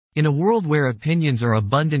In a world where opinions are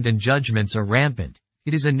abundant and judgments are rampant,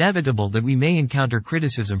 it is inevitable that we may encounter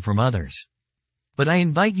criticism from others. But I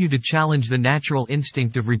invite you to challenge the natural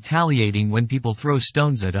instinct of retaliating when people throw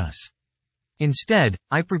stones at us. Instead,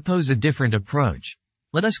 I propose a different approach.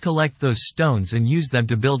 Let us collect those stones and use them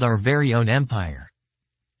to build our very own empire.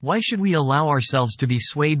 Why should we allow ourselves to be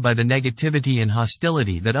swayed by the negativity and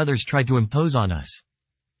hostility that others try to impose on us?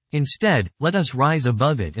 Instead, let us rise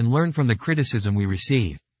above it and learn from the criticism we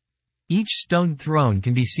receive. Each stone thrown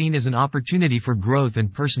can be seen as an opportunity for growth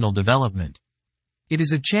and personal development. It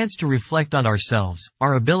is a chance to reflect on ourselves,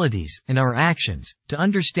 our abilities, and our actions, to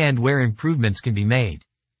understand where improvements can be made.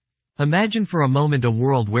 Imagine for a moment a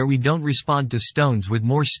world where we don't respond to stones with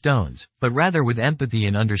more stones, but rather with empathy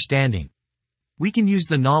and understanding. We can use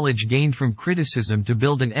the knowledge gained from criticism to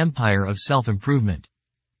build an empire of self-improvement.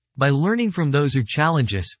 By learning from those who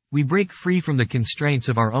challenge us, we break free from the constraints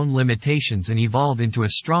of our own limitations and evolve into a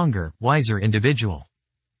stronger, wiser individual.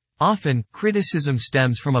 Often, criticism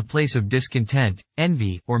stems from a place of discontent,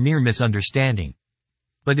 envy, or mere misunderstanding.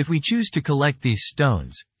 But if we choose to collect these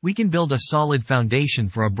stones, we can build a solid foundation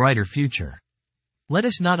for a brighter future. Let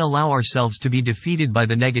us not allow ourselves to be defeated by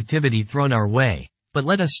the negativity thrown our way, but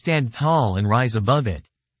let us stand tall and rise above it.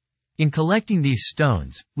 In collecting these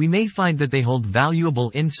stones, we may find that they hold valuable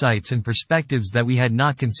insights and perspectives that we had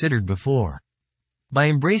not considered before. By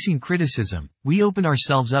embracing criticism, we open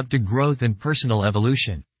ourselves up to growth and personal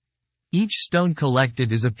evolution. Each stone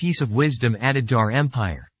collected is a piece of wisdom added to our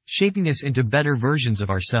empire, shaping us into better versions of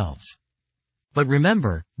ourselves. But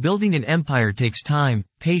remember, building an empire takes time,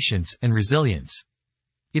 patience, and resilience.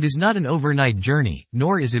 It is not an overnight journey,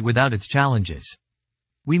 nor is it without its challenges.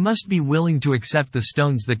 We must be willing to accept the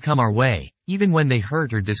stones that come our way, even when they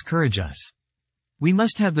hurt or discourage us. We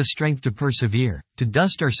must have the strength to persevere, to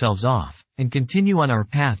dust ourselves off, and continue on our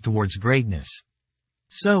path towards greatness.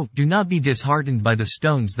 So, do not be disheartened by the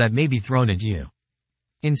stones that may be thrown at you.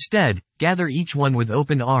 Instead, gather each one with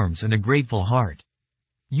open arms and a grateful heart.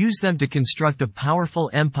 Use them to construct a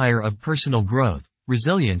powerful empire of personal growth,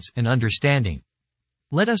 resilience, and understanding.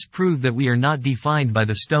 Let us prove that we are not defined by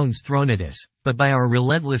the stones thrown at us, but by our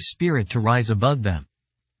relentless spirit to rise above them.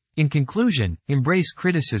 In conclusion, embrace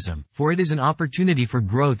criticism, for it is an opportunity for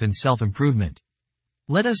growth and self-improvement.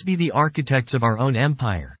 Let us be the architects of our own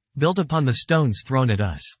empire, built upon the stones thrown at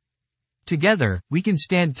us. Together, we can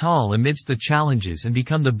stand tall amidst the challenges and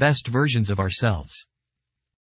become the best versions of ourselves.